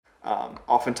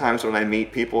Oftentimes when I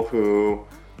meet people who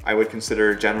I would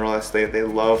consider generalists, they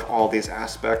love all these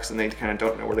aspects and they kind of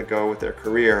don't know where to go with their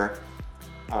career.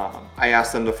 I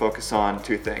ask them to focus on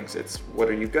two things. It's what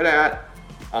are you good at,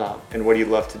 and what do you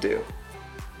love to do?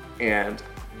 And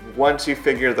once you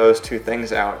figure those two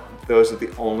things out, those are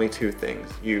the only two things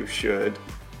you should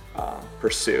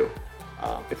pursue.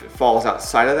 If it falls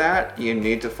outside of that, you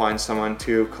need to find someone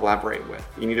to collaborate with.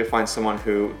 You need to find someone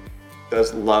who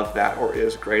does love that or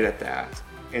is great at that.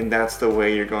 And that's the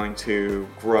way you're going to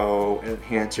grow and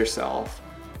enhance yourself,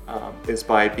 is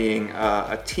by being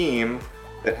a team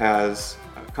that has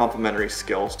complementary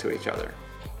skills to each other.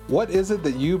 What is it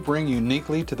that you bring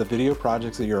uniquely to the video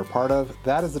projects that you're a part of?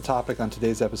 That is the topic on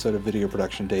today's episode of Video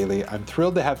Production Daily. I'm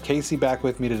thrilled to have Casey back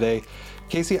with me today.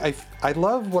 Casey, I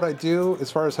love what I do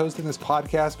as far as hosting this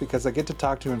podcast because I get to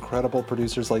talk to incredible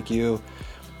producers like you,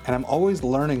 and I'm always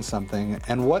learning something.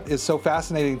 And what is so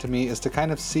fascinating to me is to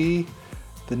kind of see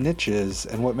the niches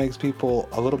and what makes people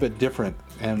a little bit different,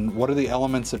 and what are the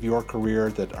elements of your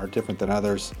career that are different than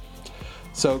others.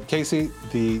 So Casey,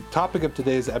 the topic of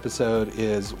today's episode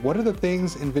is, what are the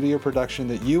things in video production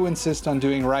that you insist on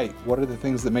doing right? What are the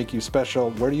things that make you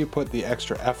special? Where do you put the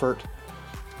extra effort?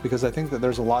 Because I think that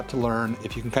there's a lot to learn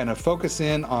if you can kind of focus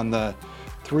in on the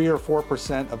 3 or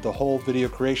 4% of the whole video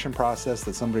creation process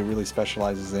that somebody really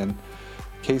specializes in.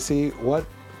 Casey, what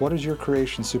is your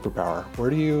creation superpower? Where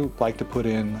do you like to put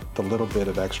in the little bit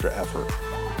of extra effort?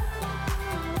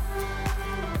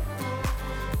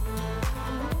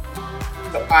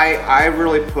 I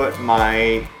really put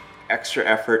my extra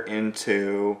effort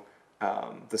into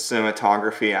the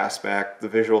cinematography aspect, the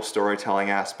visual storytelling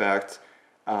aspect,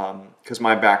 because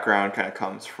my background kind of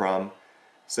comes from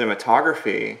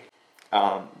cinematography.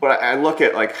 But I look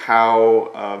at like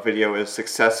how video is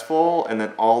successful, and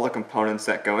then all the components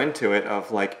that go into it.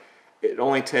 Of like, it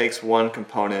only takes one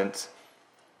component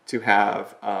to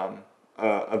have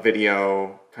a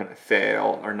video kind of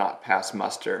fail or not pass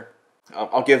muster.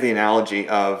 I'll give the analogy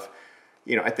of,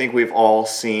 I think we've all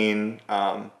seen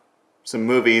some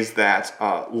movies that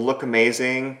look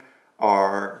amazing,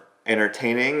 are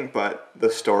entertaining, but the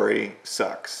story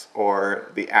sucks or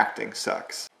the acting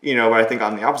sucks. But I think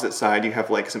on the opposite side, you have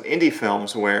like some indie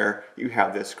films where you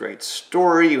have this great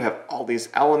story, you have all these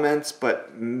elements,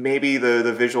 but maybe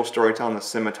the visual storytelling, the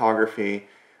cinematography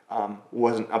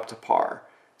wasn't up to par.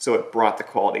 So it brought the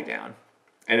quality down.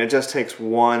 And it just takes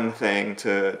one thing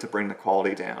to bring the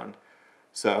quality down.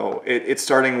 So it's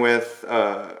starting with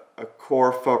a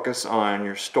core focus on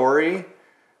your story,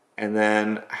 and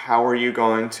then how are you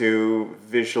going to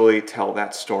visually tell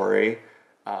that story,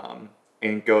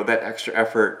 and go that extra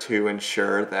effort to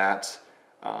ensure that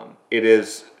it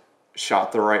is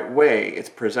shot the right way, it's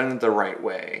presented the right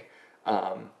way.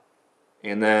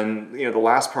 And then, the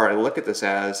last part I look at this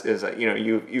as is that,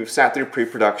 you've sat through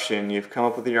pre-production, you've come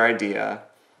up with your idea,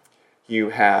 you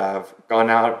have gone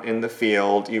out in the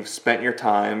field, you've spent your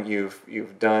time,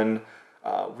 you've done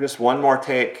just one more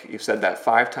take. You've said that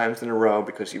 5 times in a row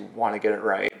because you want to get it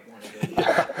right.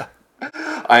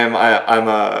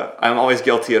 I'm always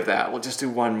guilty of that. We'll just do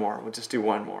one more,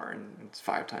 and it's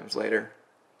 5 times later.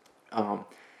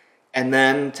 And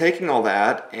then taking all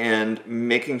that and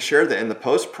making sure that in the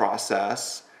post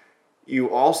process, you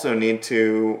also need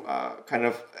to kind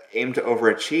of aim to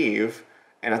overachieve.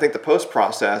 And I think the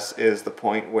post-process is the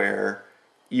point where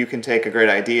you can take a great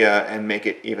idea and make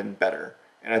it even better.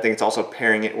 And I think it's also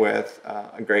pairing it with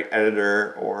a great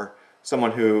editor or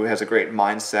someone who has a great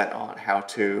mindset on how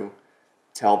to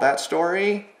tell that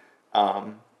story.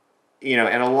 And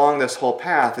along this whole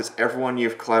path is everyone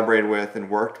you've collaborated with and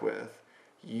worked with.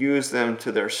 Use them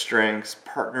to their strengths,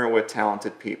 partner with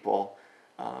talented people,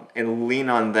 and lean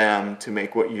on them to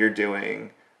make what you're doing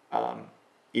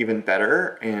even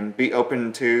better, and be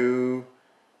open to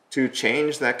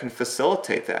change that can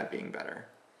facilitate that being better.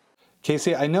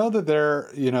 Casey, I know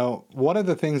that one of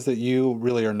the things that you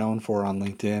really are known for on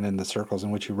LinkedIn and the circles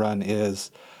in which you run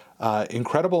is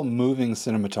incredible moving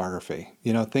cinematography,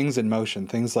 things in motion,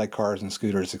 things like cars and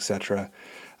scooters, etc.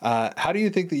 How do you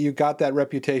think that you got that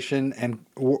reputation, and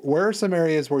where are some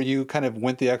areas where you kind of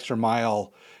went the extra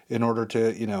mile in order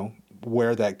to,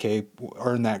 wear that cape,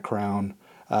 earn that crown?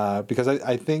 Because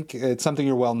I think it's something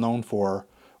you're well known for.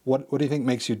 What do you think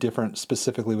makes you different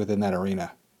specifically within that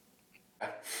arena?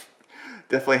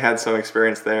 Definitely had some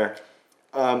experience there.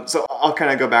 So I'll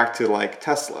kind of go back to like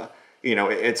Tesla.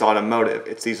 It's automotive.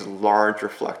 It's these large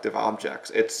reflective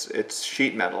objects. It's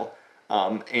sheet metal.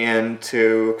 And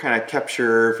to kind of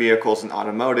capture vehicles in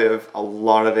automotive, a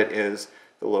lot of it is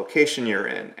the location you're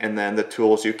in and then the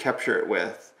tools you capture it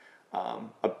with.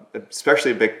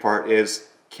 Especially a big part is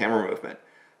camera movement.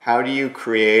 how do you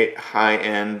create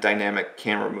high-end dynamic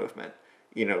camera movement?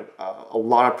 A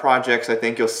lot of projects I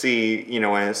think you'll see,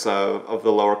 as of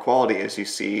the lower quality is you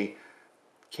see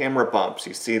camera bumps,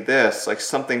 you see this, like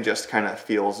something just kind of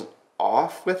feels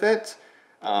off with it.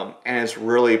 And it's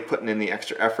really putting in the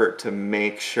extra effort to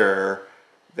make sure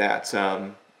that,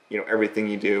 everything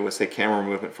you do with, say, camera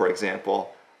movement, for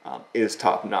example, is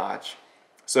top notch.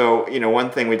 So, one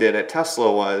thing we did at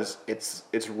Tesla was it's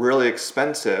really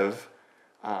expensive,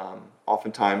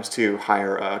 oftentimes, to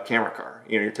hire a camera car.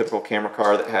 Your typical camera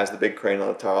car that has the big crane on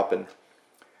the top and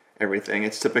everything.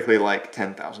 It's typically like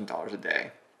 $10,000 a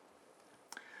day.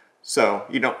 So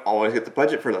you don't always get the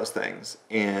budget for those things.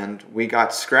 And we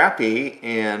got scrappy,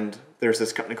 and there's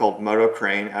this company called Moto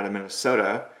Crane out of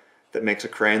Minnesota that makes a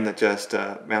crane that just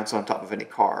mounts on top of any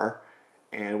car.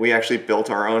 And we actually built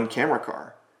our own camera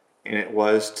car. And it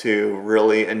was to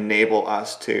really enable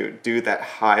us to do that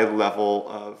high level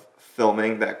of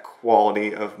filming, that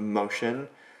quality of motion,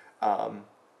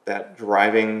 that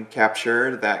driving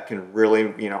capture that can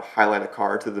really, highlight a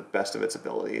car to the best of its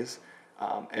abilities.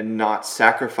 And not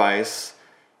sacrifice,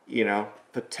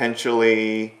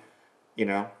 potentially,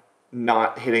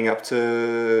 not hitting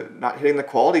the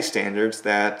quality standards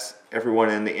that everyone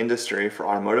in the industry for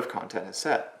automotive content has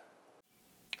set.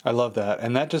 I love that.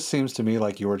 And that just seems to me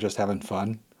like you were just having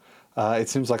fun. It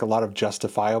seems like a lot of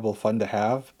justifiable fun to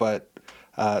have, but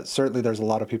certainly there's a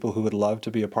lot of people who would love to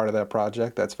be a part of that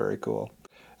project. That's very cool.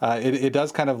 It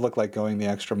does kind of look like going the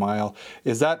extra mile.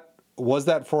 Was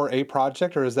that for a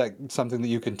project, or is that something that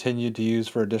you continued to use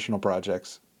for additional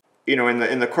projects?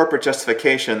 In the corporate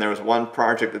justification, there was one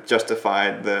project that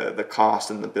justified the cost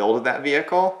and the build of that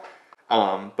vehicle.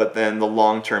 But then the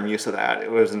long-term use of that, it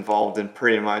was involved in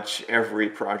pretty much every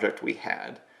project we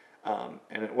had.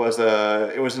 And it was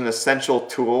an essential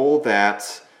tool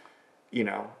that,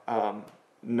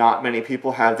 not many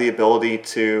people have the ability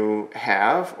to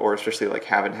have, or especially like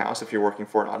have in-house if you're working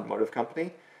for an automotive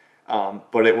company.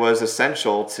 But it was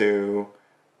essential to,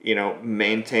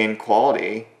 maintain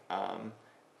quality,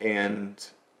 and,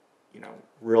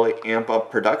 really amp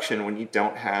up production when you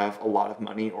don't have a lot of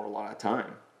money or a lot of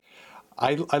time.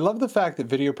 I love the fact that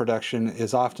video production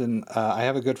is often, I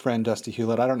have a good friend, Dusty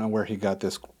Hewlett. I don't know where he got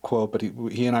this quote, but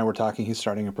he and I were talking. He's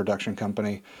starting a production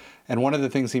company. And one of the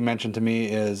things he mentioned to me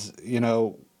is,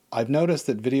 I've noticed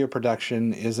that video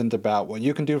production isn't about what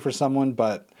you can do for someone,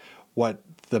 but what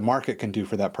the market can do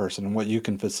for that person and what you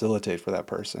can facilitate for that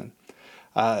person.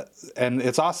 And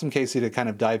it's awesome, Casey, to kind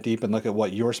of dive deep and look at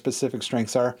what your specific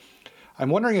strengths are. I'm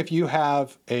wondering if you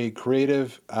have a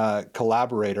creative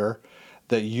collaborator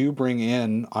that you bring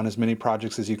in on as many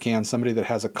projects as you can, somebody that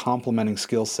has a complementing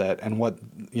skill set, and what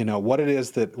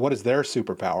is their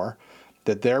superpower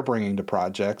that they're bringing to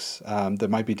projects that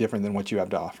might be different than what you have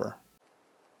to offer.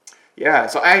 Yeah,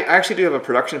 so I actually do have a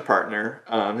production partner.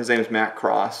 His name is Matt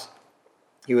Cross.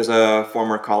 He was a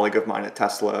former colleague of mine at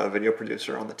Tesla, a video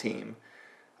producer on the team.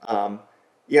 And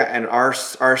our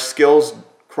skills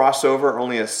cross over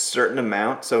only a certain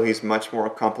amount, so he's much more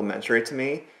complimentary to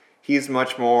me. He's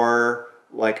much more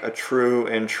like a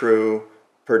true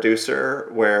producer,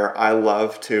 where I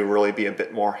love to really be a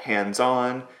bit more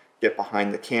hands-on, get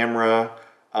behind the camera,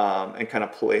 and kind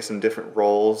of play some different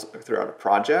roles throughout a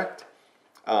project.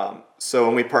 So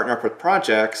when we partner up with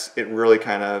projects, it really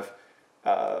kind of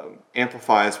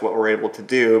amplifies what we're able to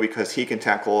do, because he can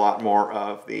tackle a lot more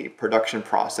of the production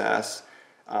process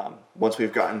once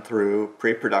we've gotten through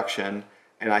pre-production,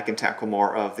 and I can tackle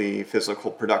more of the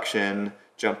physical production,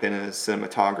 jump in as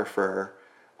cinematographer,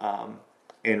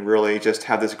 and really just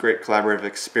have this great collaborative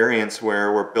experience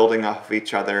where we're building off of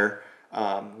each other.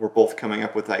 We're both coming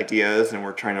up with ideas, and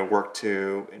we're trying to work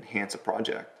to enhance a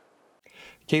project.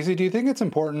 Casey, do you think it's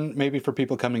important, maybe for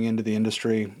people coming into the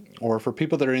industry, or for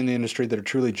people that are in the industry that are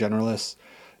truly generalists,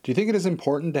 do you think it is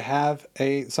important to have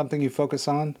something you focus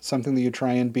on, something that you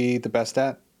try and be the best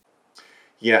at?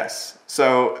 Yes.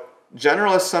 So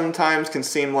generalist sometimes can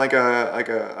seem like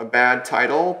a bad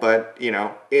title, but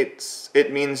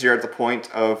it means you're at the point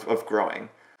of growing.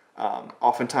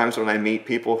 Oftentimes when I meet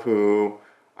people who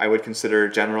I would consider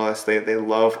generalists, they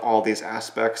love all these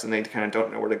aspects and they kind of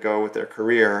don't know where to go with their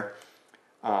career.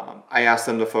 I ask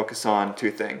them to focus on two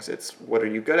things. It's what are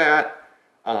you good at,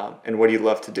 and what do you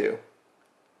love to do?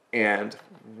 And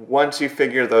once you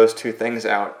figure those two things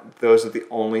out, those are the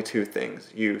only two things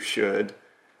you should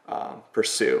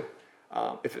pursue.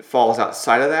 If it falls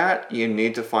outside of that, you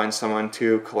need to find someone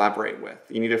to collaborate with.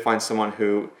 You need to find someone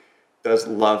who does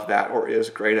love that or is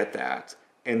great at that.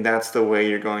 And that's the way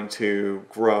you're going to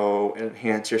grow and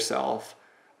enhance yourself,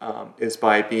 is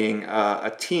by being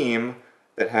a team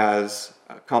that has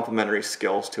complementary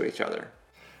skills to each other.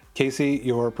 Casey,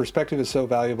 your perspective is so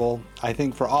valuable. I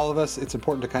think for all of us, it's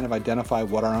important to kind of identify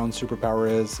what our own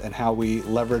superpower is and how we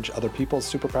leverage other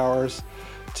people's superpowers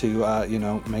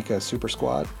to, make a super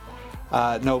squad.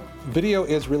 No, video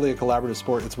is really a collaborative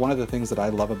sport. It's one of the things that I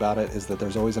love about it is that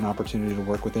there's always an opportunity to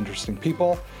work with interesting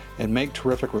people and make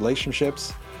terrific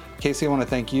relationships. Casey, I want to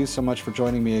thank you so much for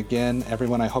joining me again.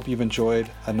 Everyone, I hope you've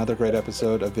enjoyed another great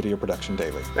episode of Video Production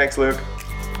Daily. Thanks, Luke.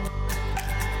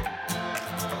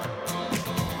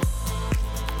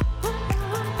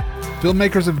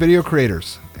 Filmmakers and video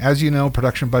creators. As you know,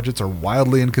 production budgets are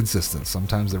wildly inconsistent.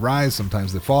 Sometimes they rise,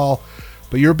 sometimes they fall,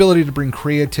 but your ability to bring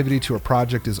creativity to a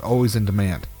project is always in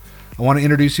demand. I want to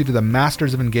introduce you to the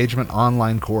Masters of Engagement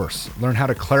online course. Learn how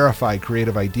to clarify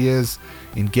creative ideas,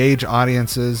 engage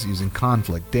audiences using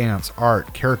conflict, dance,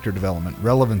 art, character development,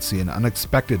 relevancy, and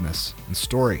unexpectedness, and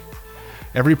story.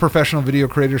 Every professional video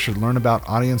creator should learn about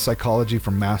audience psychology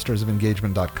from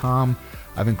mastersofengagement.com.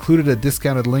 I've included a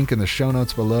discounted link in the show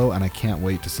notes below, and I can't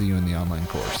wait to see you in the online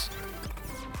course.